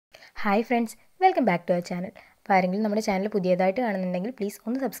Hi friends, welcome back to our channel. ആരെങ്കിലും നമ്മുടെ channel പുതിയതായിട്ട് കാണുന്നുണ്ടെങ്കിൽ പ്ലീസ്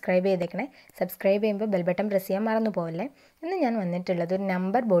ഒന്ന് സബ്സ്ക്രൈബ് ചെയ്തേക്കണേ. സബ്സ്ക്രൈബ് ചെയ്യുമ്പോൾ ബെൽ ബട്ടൺ പ്രസ് ചെയ്യാൻ മറന്നു പോകല്ലേ. ഇന്ന് ഞാൻ വന്നിട്ടുള്ളത് ഒരു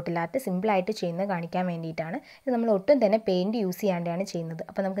നമ്പർ ബോട്ടിൽ ആർട്ട് സിമ്പിളായിട്ട് ചെയ്യുന്നത് കാണിക്കാൻ വേണ്ടിയിട്ടാണ്. ഇത് നമ്മൾ ഒട്ടും തന്നെ പെയിൻറ്റ് യൂസ് ചെയ്യാണ്ടാണ് ചെയ്യുന്നത്.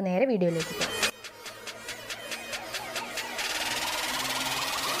 അപ്പോൾ നമുക്ക് നേരെ വീഡിയോയിലേക്ക് പോകാം.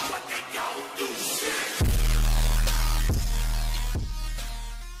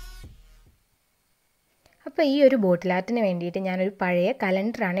 അപ്പോൾ ഈ ഒരു ബോട്ടിൽ ആർട്ടിന് വേണ്ടിയിട്ട് ഞാനൊരു പഴയ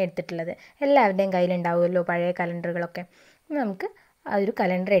കലണ്ടറാണ് എടുത്തിട്ടുള്ളത്. എല്ലാവരുടെയും കയ്യിലുണ്ടാവുമല്ലോ പഴയ കലണ്ടറുകളൊക്കെ. നമുക്ക് ആ ഒരു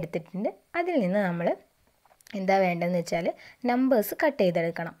കലണ്ടർ എടുത്തിട്ടുണ്ട്. അതിൽ നിന്ന് നമ്മൾ എന്താ വേണ്ടതെന്ന് വെച്ചാൽ നമ്പേഴ്സ് കട്ട്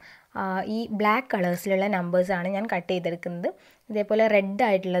ചെയ്തെടുക്കണം. ഈ ബ്ലാക്ക് കളേഴ്സിലുള്ള നമ്പേഴ്സാണ് ഞാൻ കട്ട് ചെയ്തെടുക്കുന്നത്. ഇതേപോലെ റെഡ്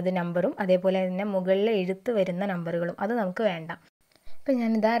ആയിട്ടുള്ളത് നമ്പറും അതേപോലെ തന്നെ മുകളിൽ എഴുത്ത് വരുന്ന നമ്പറുകളും അത് നമുക്ക് വേണ്ട. അപ്പോൾ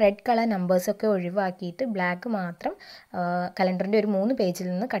ഞാനിതാ റെഡ് കളർ നമ്പേഴ്സൊക്കെ ഒഴിവാക്കിയിട്ട് ബ്ലാക്ക് മാത്രം കലണ്ടറിൻ്റെ ഒരു 3 പേജിൽ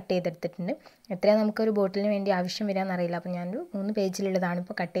നിന്ന് കട്ട് ചെയ്തെടുത്തിട്ടുണ്ട്. എത്രയാണ് നമുക്കൊരു ബോട്ടിലിന് വേണ്ടി ആവശ്യം വരാമെന്നറിയില്ല. അപ്പോൾ ഞാനൊരു 3 പേജിലുള്ളതാണ്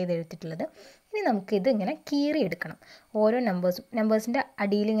ഇപ്പോൾ കട്ട് ചെയ്തെടുത്തിട്ടുള്ളത്. ഇനി നമുക്കിത് ഇങ്ങനെ കീറിയെടുക്കണം. ഓരോ നമ്പേഴ്സിൻ്റെ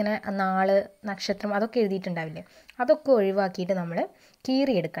അടിയിൽ ഇങ്ങനെ നാള് നക്ഷത്രം അതൊക്കെ എഴുതിയിട്ടുണ്ടാവില്ലേ, അതൊക്കെ ഒഴിവാക്കിയിട്ട് നമ്മൾ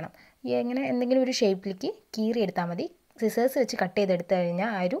കീറിയെടുക്കണം. ഇങ്ങനെ എന്തെങ്കിലും ഒരു ഷേപ്പിലേക്ക് കീറിയെടുത്താൽ മതി. സിസേഴ്സ് വെച്ച് കട്ട് ചെയ്തെടുത്തു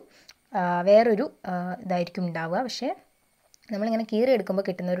കഴിഞ്ഞാൽ ആ ഒരു വേറൊരു ഇതായിരിക്കും ഉണ്ടാവുക. പക്ഷേ നമ്മളിങ്ങനെ കീറി എടുക്കുമ്പോൾ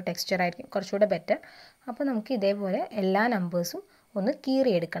കിട്ടുന്ന ഒരു ടെക്സ്ചറായിരിക്കും കുറച്ചുകൂടെ ബെറ്റർ. അപ്പോൾ നമുക്ക് ഇതേപോലെ എല്ലാ നമ്പേഴ്സും ഒന്ന്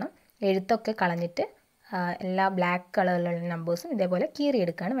കീറിയെടുക്കണം. എഴുത്തൊക്കെ കളഞ്ഞിട്ട് എല്ലാ ബ്ലാക്ക് കളറിലുള്ള നമ്പേഴ്സും ഇതേപോലെ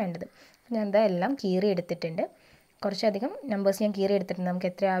കീറിയെടുക്കുകയാണ് വേണ്ടത്. ഞാൻ എന്താ എല്ലാം കീറിയെടുത്തിട്ടുണ്ട്. കുറച്ചധികം നമ്പേഴ്സ് ഞാൻ കീറിയെടുത്തിട്ടുണ്ട്. നമുക്ക്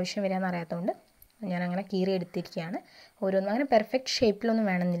എത്ര ആവശ്യം വരാമെന്ന് അറിയാത്തതുകൊണ്ട് ഞാനങ്ങനെ കീറിയെടുത്തിരിക്കുകയാണ്. ഓരോന്നും അങ്ങനെ പെർഫെക്റ്റ് ഷേപ്പിലൊന്നും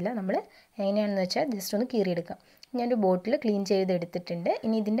വേണമെന്നില്ല. നമ്മൾ എങ്ങനെയാണെന്ന് വെച്ചാൽ ജസ്റ്റ് ഒന്ന് കീറിയെടുക്കാം. ഞാനൊരു ബോട്ടിൽ ക്ലീൻ ചെയ്തെടുത്തിട്ടുണ്ട്.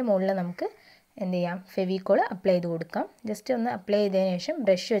 ഇനി ഇതിൻ്റെ മുകളിൽ നമുക്ക് എന്ത് ചെയ്യാം, ഫെവിക്കോൾ അപ്ലൈ ചെയ്ത് കൊടുക്കാം. ജസ്റ്റ് ഒന്ന് അപ്ലൈ ചെയ്തതിന് ശേഷം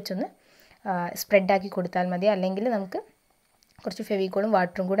ബ്രഷ് വെച്ചൊന്ന് സ്പ്രെഡാക്കി കൊടുത്താൽ മതി. അല്ലെങ്കിൽ നമുക്ക് കുറച്ച് ഫെവിക്കോളും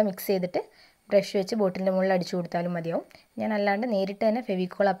വാട്ടറും കൂടെ മിക്സ് ചെയ്തിട്ട് ബ്രഷ് വെച്ച് ബോട്ടിലിൻ്റെ മുകളിൽ അടിച്ചു കൊടുത്താലും മതിയാവും. ഞാൻ അല്ലാണ്ട് നേരിട്ട് തന്നെ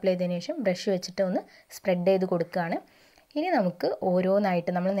ഫെവിക്കോൾ അപ്ലൈ ചെയ്തതിന് ശേഷം ബ്രഷ് വെച്ചിട്ട് ഒന്ന് സ്പ്രെഡ് ചെയ്ത് കൊടുക്കുകയാണ്. ഇനി നമുക്ക്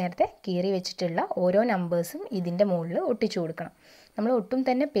ഓരോന്നായിട്ട് നമ്മൾ നേരത്തെ കീറി വെച്ചിട്ടുള്ള ഓരോ നമ്പേഴ്സും ഇതിൻ്റെ മുകളിൽ ഒട്ടിച്ചു കൊടുക്കണം. നമ്മൾ ഒട്ടും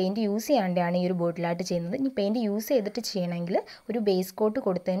തന്നെ പെയിൻറ്റ് യൂസ് ചെയ്യാണ്ടാണ് ഈ ഒരു ബോട്ടിലായിട്ട് ചെയ്യുന്നത്. ഇനി പെയിൻറ്റ് യൂസ് ചെയ്തിട്ട് ചെയ്യണമെങ്കിൽ ഒരു ബേസ് കോട്ട്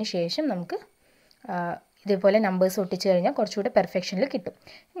കൊടുത്തതിന് ശേഷം നമുക്ക് ഇതേപോലെ നമ്പേഴ്സ് ഒട്ടിച്ച് കഴിഞ്ഞാൽ കുറച്ചുകൂടെ പെർഫെക്ഷനിൽ കിട്ടും.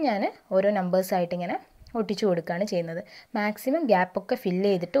 ഞാൻ ഓരോ നമ്പേഴ്സായിട്ട് ഇങ്ങനെ ഒട്ടിച്ചു കൊടുക്കുകയാണ് ചെയ്യുന്നത്. മാക്സിമം ഗ്യാപ്പൊക്കെ ഫില്ല്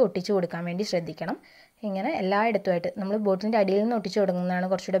ചെയ്തിട്ട് ഒട്ടിച്ചു കൊടുക്കാൻ വേണ്ടി ശ്രദ്ധിക്കണം. ഇങ്ങനെ എല്ലായിടത്തുമായിട്ട് നമ്മൾ ബോട്ടിലിൻ്റെ അടിയിൽ നിന്ന് ഒട്ടിച്ചു കൊടുക്കുന്നതാണ്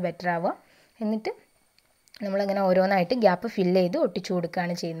കുറച്ചുകൂടെ ബെറ്റർ ആവുക. എന്നിട്ട് നമ്മളങ്ങനെ ഓരോന്നായിട്ട് ഗ്യാപ്പ് ഫില്ല് ചെയ്ത് ഒട്ടിച്ചു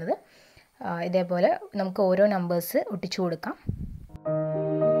കൊടുക്കുകയാണ് ചെയ്യുന്നത്. ഇതേപോലെ നമുക്ക് ഓരോ നമ്പേഴ്സ് ഒട്ടിച്ചു കൊടുക്കാം.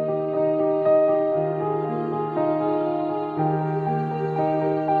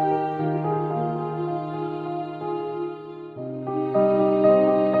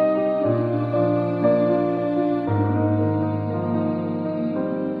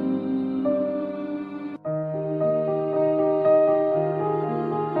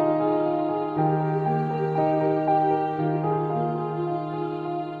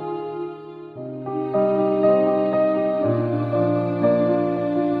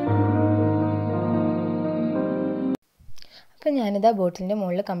 അപ്പോൾ ഞാനിതാ ബോട്ടിലിൻ്റെ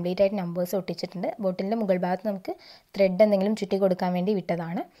മുകളിൽ കംപ്ലീറ്റ് ആയിട്ട് നമ്പേഴ്സ് ഒട്ടിച്ചിട്ടുണ്ട്. ബോട്ടിലിൻ്റെ മുകൾ ഭാഗത്ത് നമുക്ക് ത്രെഡ് എന്തെങ്കിലും ചുറ്റി കൊടുക്കാൻ വേണ്ടി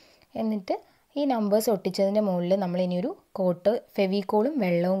വിട്ടതാണ്. എന്നിട്ട് ഈ നമ്പേഴ്സ് ഒട്ടിച്ചതിൻ്റെ മുകളിൽ നമ്മൾ ഇനിയൊരു കോട്ട് ഫെവിക്കോളും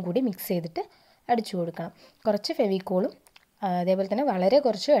വെള്ളവും കൂടി മിക്സ് ചെയ്തിട്ട് അടിച്ചു കൊടുക്കണം. കുറച്ച് ഫെവിക്കോളും അതേപോലെ തന്നെ വളരെ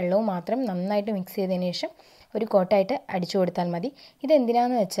കുറച്ച് വെള്ളവും മാത്രം നന്നായിട്ട് മിക്സ് ചെയ്തതിന് ശേഷം ഒരു കോട്ടായിട്ട് അടിച്ചു കൊടുത്താൽ മതി.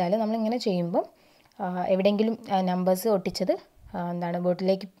 ഇതെന്തിനാണെന്ന് വെച്ചാൽ നമ്മളിങ്ങനെ ചെയ്യുമ്പം എവിടെയെങ്കിലും നമ്പേഴ്സ് ഒട്ടിച്ചത്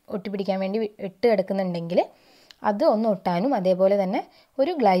ബോട്ടിലേക്ക് ഒട്ടിപ്പിടിക്കാൻ വേണ്ടി ഇട്ട് കിടക്കുന്നുണ്ടെങ്കിൽ അത് ഒന്ന് ഒട്ടാനും അതേപോലെ തന്നെ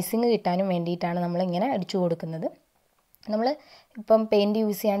ഒരു ഗ്ലൈസിങ് കിട്ടാനും വേണ്ടിയിട്ടാണ് നമ്മളിങ്ങനെ അടിച്ചു കൊടുക്കുന്നത്. നമ്മൾ ഇപ്പം പെയിൻറ്റ്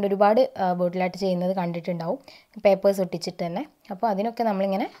യൂസ് ചെയ്യാണ്ട് ഒരുപാട് ബോട്ടിലായിട്ട് ചെയ്യുന്നത് കണ്ടിട്ടുണ്ടാവും, പേപ്പേഴ്സ് ഒട്ടിച്ചിട്ട് തന്നെ. അപ്പോൾ അതിനൊക്കെ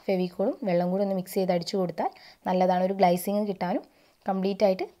നമ്മളിങ്ങനെ ഫെവിക്കോളും വെള്ളം കൂടി ഒന്ന് മിക്സ് ചെയ്ത് അടിച്ചു കൊടുത്താൽ നല്ലതാണ്. ഒരു ഗ്ലൈസിങ് കിട്ടാനും കംപ്ലീറ്റ്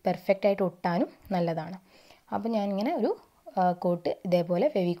ആയിട്ട് പെർഫെക്റ്റ് ആയിട്ട് ഒട്ടാനും നല്ലതാണ്. അപ്പോൾ ഞാനിങ്ങനെ ഒരു കോട്ട് ഇതേപോലെ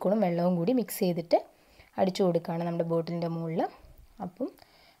ഫെവിക്കോളും വെള്ളവും കൂടി മിക്സ് ചെയ്തിട്ട് അടിച്ചു കൊടുക്കുകയാണ് നമ്മുടെ ബോട്ടിലിൻ്റെ മുകളിൽ. അപ്പം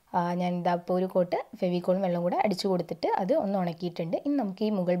ഞാൻ ഇതാ ഇപ്പോൾ ഒരു കോട്ട് ഫെവിക്കോളും വെള്ളം കൂടെ അടിച്ചു കൊടുത്തിട്ട് അത് ഒന്ന് ഉണക്കിയിട്ടുണ്ട്. ഇനി നമുക്ക്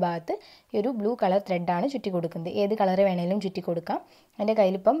ഈ മുകൾ ഭാഗത്ത് ഈ ഒരു ബ്ലൂ കളർ ത്രെഡാണ് ചുറ്റി കൊടുക്കുന്നത്. ഏത് കളർ വേണമെങ്കിലും ചുറ്റി കൊടുക്കാം. എൻ്റെ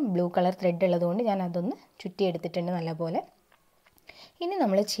കയ്യിലിപ്പം ബ്ലൂ കളർ ത്രെഡ് ഉള്ളതുകൊണ്ട് ഞാൻ അതൊന്ന് ചുറ്റി എടുത്തിട്ടുണ്ട് നല്ലപോലെ. ഇനി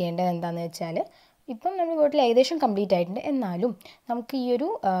നമ്മൾ ചെയ്യേണ്ടത് എന്താണെന്ന് വെച്ചാൽ ഇപ്പം നമ്മുടെ ബോട്ടിൽ ഏകദേശം കംപ്ലീറ്റ് ആയിട്ടുണ്ട്. എന്നാലും നമുക്ക് ഈ ഒരു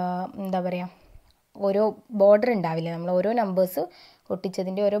ഓരോ ബോർഡർ ഉണ്ടാവില്ല, നമ്മൾ ഓരോ നമ്പേഴ്സ്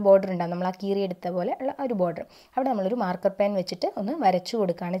ഒട്ടിച്ചതിൻ്റെ ഓരോ ബോർഡർ ഉണ്ടാകും, നമ്മൾ ആ കീറിയെടുത്ത പോലെ ഉള്ള ഒരു ബോർഡർ. അവിടെ നമ്മളൊരു മാർക്കർ പെൻ വെച്ചിട്ട് ഒന്ന് വരച്ചു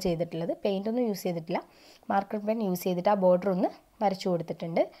കൊടുക്കുകയാണ് ചെയ്തിട്ടുള്ളത്. പെയിൻ്റൊന്നും യൂസ് ചെയ്തിട്ടില്ല, മാർക്കർ പെൻ യൂസ് ചെയ്തിട്ട് ആ ബോർഡർ ഒന്ന് വരച്ചു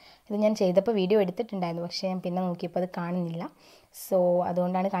കൊടുത്തിട്ടുണ്ട്. ഇത് ഞാൻ ചെയ്തപ്പോൾ വീഡിയോ എടുത്തിട്ടുണ്ടായിരുന്നു, പക്ഷേ ഞാൻ പിന്നെ നോക്കിയപ്പോൾ അത് കാണുന്നില്ല. സോ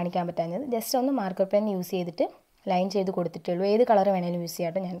അതുകൊണ്ടാണ് കാണിക്കാൻ പറ്റാഞ്ഞത്. ജസ്റ്റ് ഒന്ന് മാർക്കർ പെൻ യൂസ് ചെയ്തിട്ട് ലൈൻ ചെയ്ത് കൊടുത്തിട്ടുള്ളൂ. ഏത് കളർ വേണമെങ്കിലും യൂസ്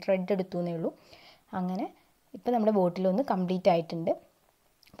ചെയ്യാം കേട്ടോ. ഞാൻ റെഡ് എടുത്തു എന്നേ ഉള്ളൂ. അങ്ങനെ ഇപ്പോൾ നമ്മുടെ ബോട്ടിലൊന്ന് കംപ്ലീറ്റ് ആയിട്ടുണ്ട്.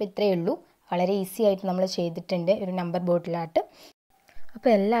 അപ്പോൾ ഇത്രയേ ഉള്ളൂ. വളരെ ഈസി ആയിട്ട് നമ്മൾ ചെയ്തിട്ടുണ്ട് ഒരു നമ്പർ ബോട്ടിൽ ആർട്ട്. അപ്പോൾ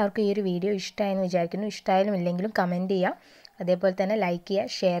എല്ലാവർക്കും ഈ ഒരു വീഡിയോ ഇഷ്ടമായെന്ന് വിചാരിക്കുന്നു. ഇഷ്ടമായാലും ഇല്ലെങ്കിലും കമൻറ്റ് ചെയ്യുക. അതേപോലെ തന്നെ ലൈക്ക്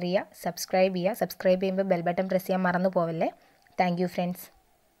ചെയ്യുക, ഷെയർ ചെയ്യുക, സബ്സ്ക്രൈബ് ചെയ്യുക. സബ്സ്ക്രൈബ് ചെയ്യുമ്പോൾ ബെൽ ബട്ടൺ പ്രസ് ചെയ്യാൻ മറന്നു പോവല്ലേ. Thank you friends.